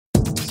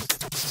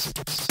You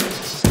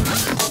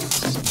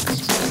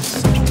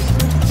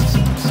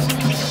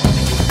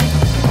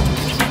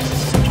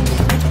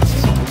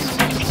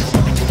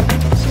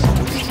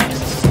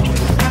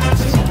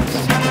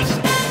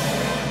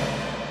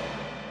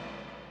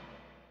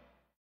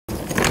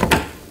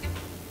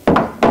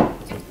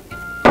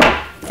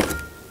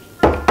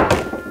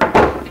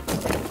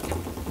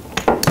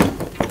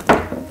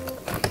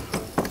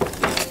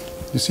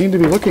seem to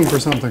be looking for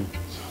something.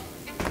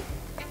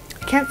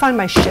 Can't find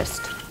my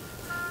schist.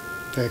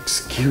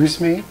 Excuse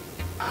me?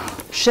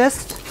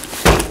 Schist?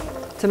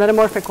 It's a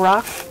metamorphic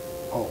rock.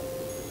 Oh.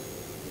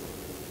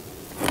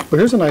 Well,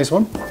 here's a nice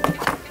one.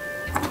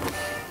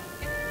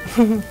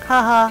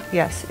 Haha,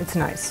 yes, it's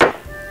nice.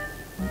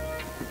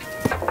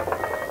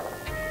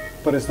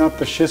 But it's not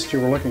the schist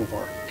you were looking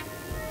for.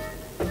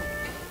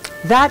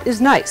 That is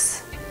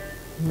nice,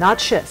 not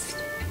schist.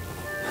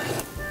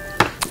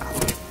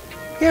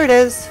 Here it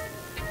is.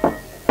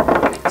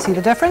 See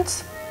the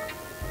difference?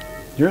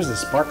 Yours is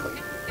sparkly.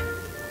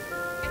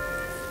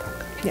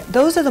 Yeah,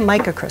 those are the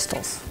mica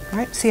crystals,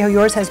 right? See how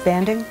yours has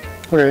banding?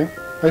 Okay,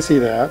 I see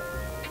that,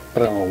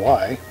 but I don't know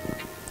why.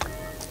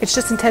 It's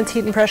just intense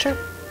heat and pressure.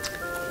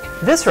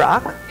 This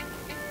rock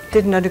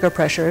didn't undergo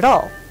pressure at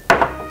all,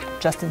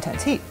 just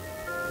intense heat.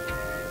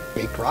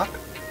 Baked rock?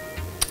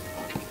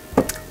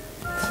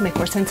 It'll make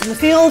more sense in the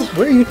field.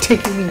 Where are you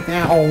taking me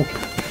now?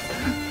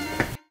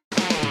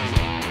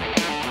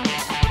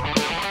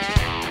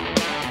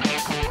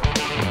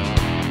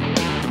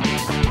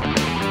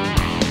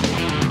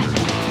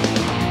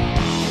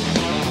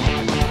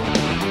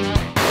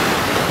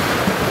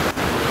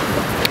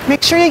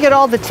 Make sure you get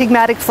all the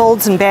tigmatic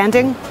folds and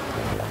banding.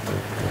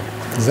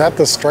 Is that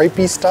the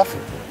stripy stuff?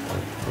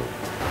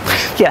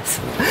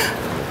 Yes.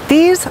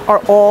 These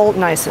are all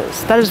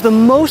gneisses. That is the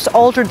most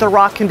altered the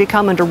rock can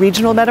become under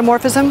regional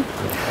metamorphism.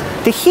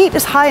 The heat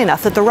is high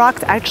enough that the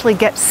rocks actually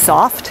get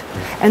soft,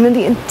 and then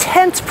the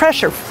intense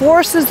pressure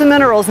forces the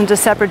minerals into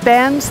separate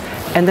bands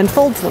and then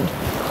folds them.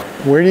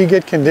 Where do you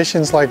get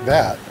conditions like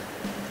that?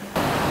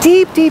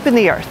 Deep, deep in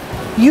the earth.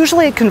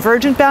 Usually at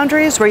convergent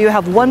boundaries where you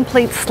have one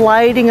plate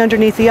sliding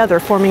underneath the other,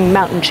 forming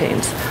mountain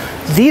chains.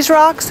 These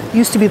rocks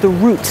used to be the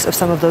roots of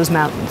some of those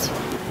mountains.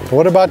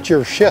 What about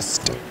your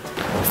schist?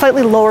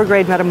 Slightly lower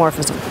grade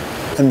metamorphism.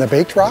 And the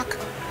baked rock?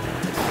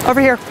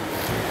 Over here.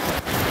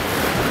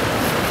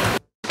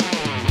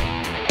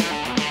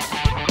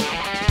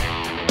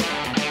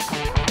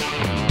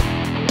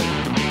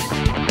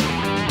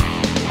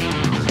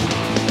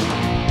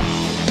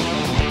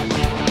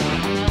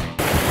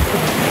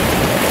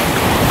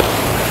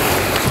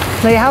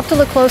 Now you have to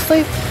look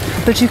closely,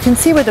 but you can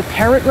see where the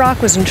parrot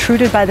rock was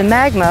intruded by the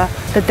magma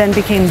that then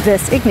became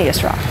this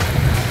igneous rock.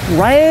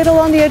 Right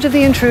along the edge of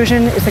the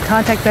intrusion is the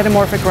contact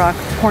metamorphic rock,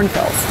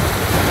 hornfels.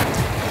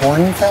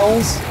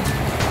 Hornfels?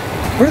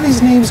 Where do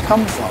these names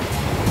come from?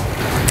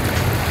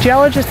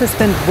 Geologists have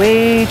spent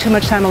way too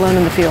much time alone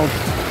in the field.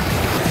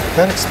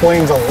 That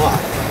explains a lot.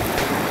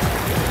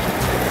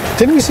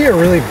 Didn't we see a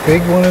really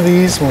big one of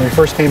these when we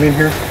first came in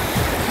here?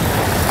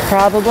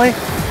 Probably.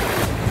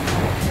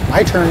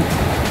 My turn.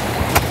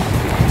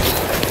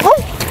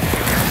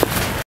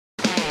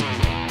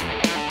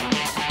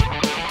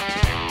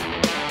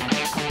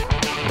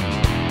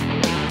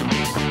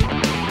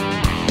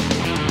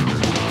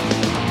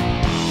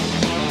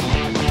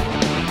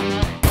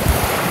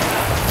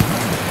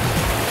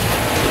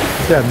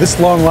 Yeah, this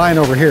long line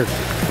over here.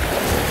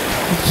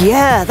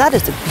 Yeah, that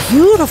is a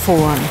beautiful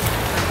one.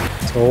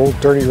 So old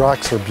dirty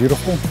rocks are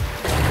beautiful?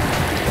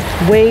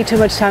 Way too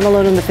much time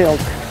alone in the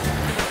field.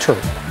 True.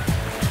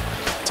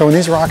 So when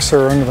these rocks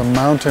are under the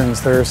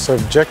mountains, they're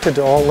subjected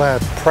to all that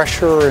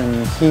pressure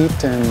and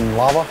heat and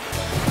lava?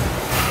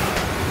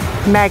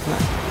 Magma.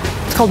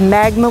 It's called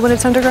magma when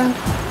it's underground.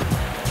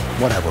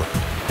 Whatever.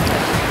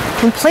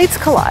 When plates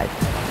collide,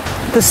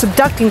 the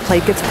subducting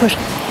plate gets pushed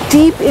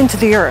deep into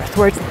the earth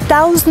where it's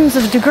thousands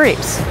of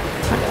degrees.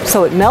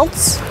 So it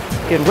melts,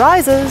 it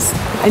rises,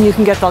 and you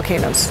can get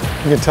volcanoes.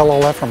 You can tell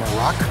all that from a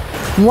rock?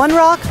 One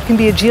rock can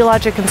be a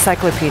geologic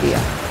encyclopedia.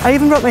 I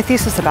even wrote my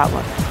thesis about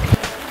one.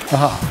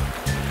 Uh-huh.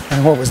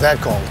 And what was that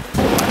called?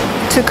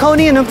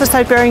 Tacony and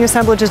oomphisite-bearing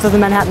assemblages of the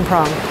Manhattan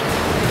Prong.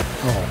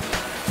 Oh.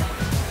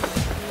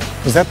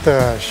 Was that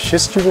the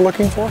schist you were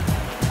looking for?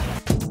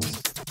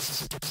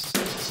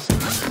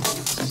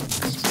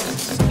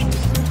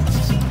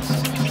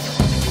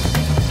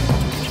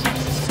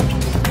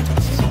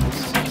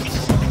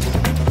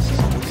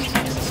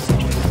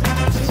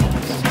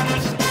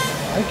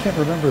 I can't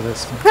remember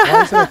this.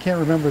 Why is it I can't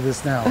remember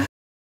this now?